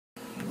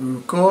We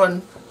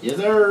recording? Yes,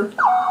 sir.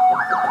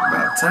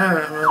 About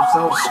time, man.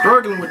 So I'm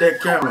struggling with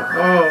that camera.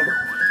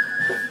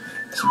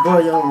 It's your boy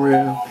Young Real.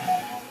 You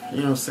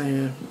know what I'm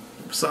saying?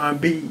 Rasan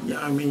B, you know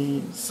what I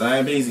mean?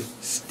 Same easy.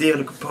 Still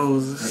the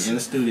composers. In the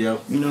studio.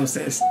 You know what I'm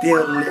saying?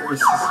 Still the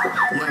lyricists.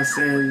 You know what I'm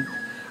saying?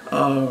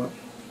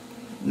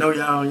 Know y'all, you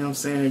know what I'm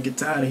saying? Get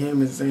tired of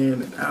him and saying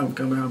that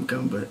album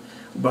coming, but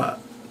about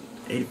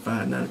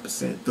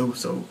 85-90% through,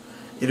 so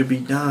it'll be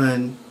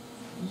done.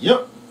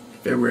 Yep.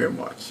 February,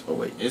 March. Oh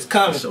wait, it's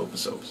coming. For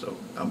sure.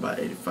 I'm about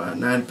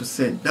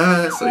 85-90%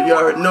 done, so you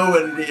already know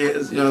what it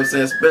is. You know what I'm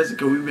saying? Especially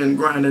because we've been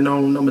grinding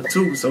on number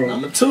 2. So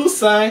number 2,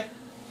 son.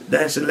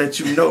 That should let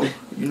you know.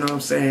 You know what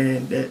I'm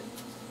saying? That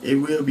it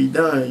will be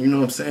done. You know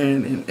what I'm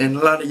saying? And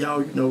a lot of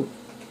y'all, you know,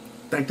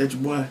 think that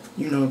your boy,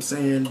 you know what I'm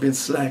saying, been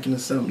slacking or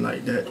something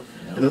like that.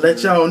 And to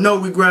let y'all know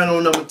we grind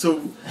on number 2. You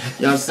know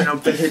what I'm saying?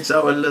 I'm finna hit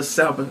y'all with a little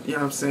sample. You know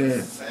what I'm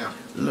saying?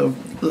 A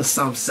little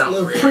something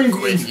little real preview.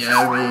 quick. You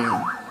know what I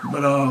mean?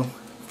 But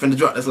finna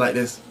drop this like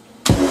this.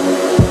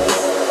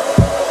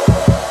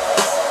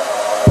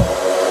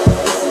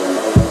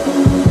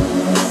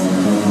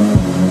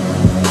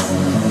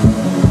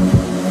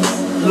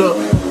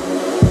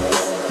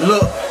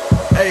 Look,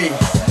 hey,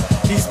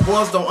 these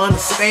boys don't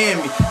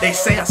understand me. They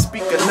say I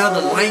speak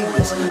another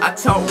language. I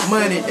talk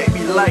money, they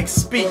be like,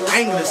 speak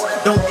English.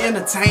 Don't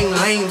entertain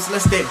lames,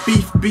 lest that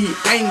beef be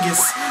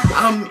Angus.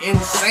 I'm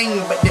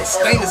insane, but that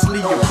stainless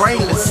leave you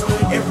brainless.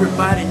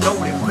 Everybody know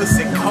that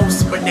pussy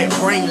costs, but that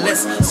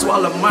brainless.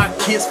 Swallow my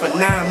kids for 9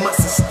 months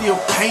and still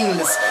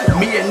painless.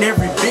 Me and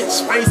every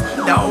bitch face,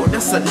 dawg,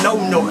 that's a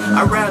no-no.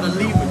 I'd rather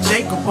leave a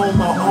Jacob on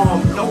my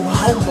arm, no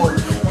homo.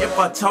 If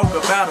I talk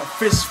about a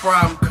fish fry,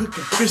 I'm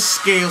cooking fish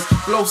scales.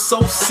 Flow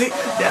so sick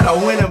that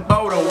I went and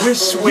bought a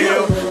wish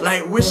well.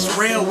 Like wish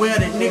rail where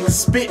the niggas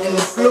spit in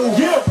the flu.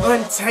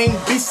 Untamed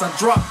beasts, I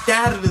dropped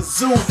out of the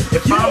zoo.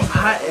 If I'm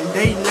hot and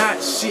they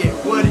not shit,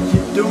 what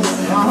do?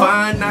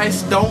 Fine,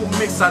 nice, don't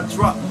mix, I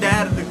dropped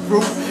out of the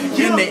group.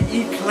 In the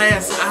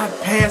E-class, I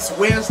pass,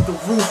 where's the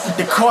roof?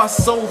 The car's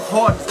so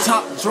hard, the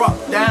top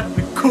dropped out of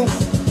the coupe.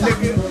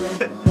 Nigga,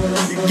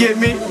 you get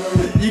me?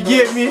 You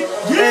get me?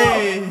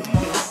 Hey.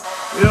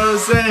 You know what I'm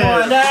saying?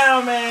 Going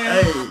down,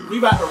 man. Hey. We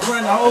about to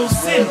run the whole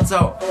city.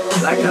 Talk.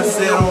 Like I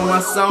said on my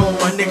song,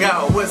 my nigga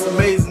out what's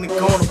amazing, the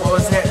corner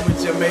boys happening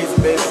with you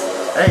amazing, baby.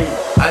 Hey,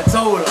 I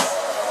told him,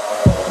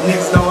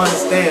 niggas don't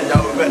understand,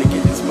 dog. We better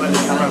get this money.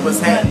 Right, what's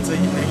happening to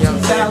you, nigga? You know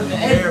what I'm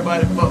saying?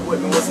 Everybody fuck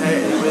with me, what's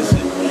happening with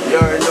you? You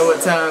already know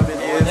what time it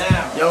is.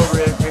 Young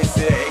Real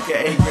Freestyle,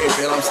 aka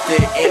Greenfield. I'm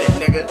still in it,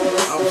 nigga.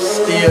 I'm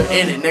still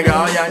in it, nigga.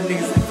 All y'all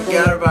niggas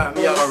forgot about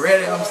me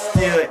already. I'm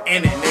still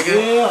in it, nigga.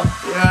 Yeah. You know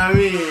what I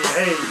mean?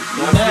 Hey,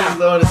 y'all niggas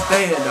don't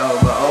understand, dog.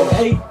 But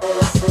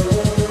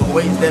I'm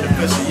waiting that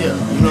official year.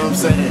 You know what I'm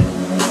saying?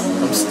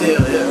 I'm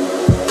still here.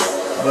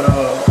 But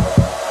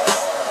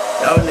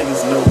y'all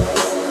niggas know.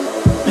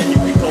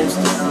 Keep me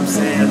posted, you know what I'm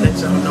saying? Let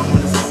y'all know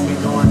when it's gonna be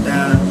going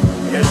down.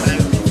 Everything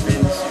will be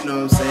finished, you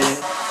know what I'm saying?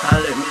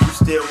 Holla at me, you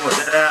still want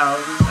that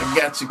album? I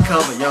got you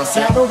covered, y'all see?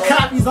 Got no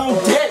copies on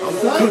deck. I'm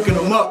cooking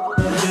them up.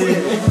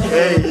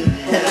 Hey,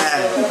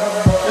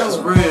 that's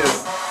real.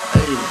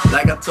 Hey,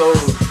 like I told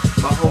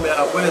my homie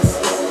out west,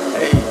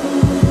 hey,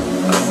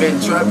 I've been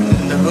trapping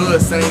in the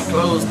hood, same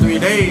clothes 3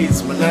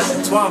 days. Menage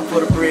a trois for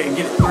the bread,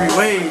 get it 3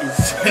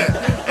 ways.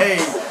 Hey,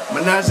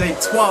 menage a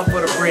trois for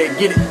the bread,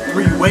 get it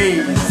 3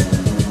 ways.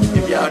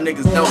 If y'all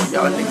niggas don't,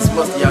 y'all niggas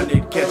must, y'all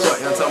need to catch up,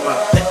 y'all talking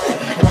about.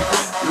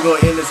 We're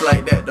gonna end this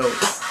like that though.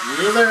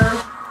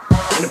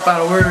 In the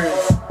final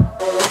words.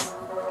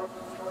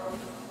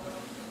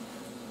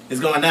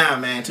 It's going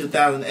down, man.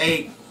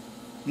 2008.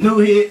 New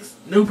hits,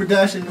 new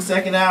production, the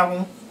second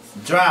album.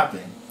 It's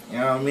dropping. You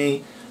know what I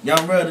mean?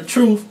 Young Real, the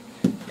truth.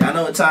 Y'all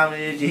know what time it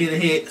is. You hear the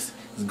hits.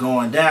 It's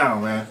going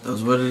down, man.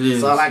 That's what it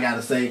is. That's all I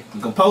gotta say. The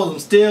composer, I'm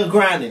still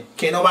grinding.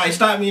 Can't nobody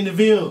stop me in the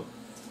view.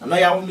 I know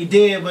y'all want me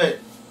dead, but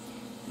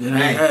it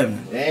ain't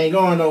happening. It ain't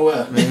going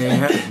nowhere. It ain't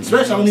happening.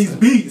 Especially on these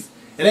beats.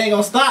 It ain't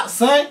gonna stop,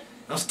 son.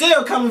 I'm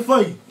still coming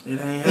for you. It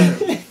ain't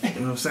happening. You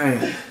know what I'm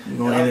saying? We're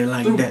gonna end it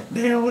like that.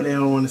 They don't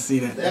want to see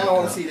that. They don't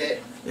want to see that.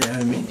 Yeah,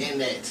 I mean. In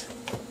that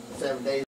 7 days.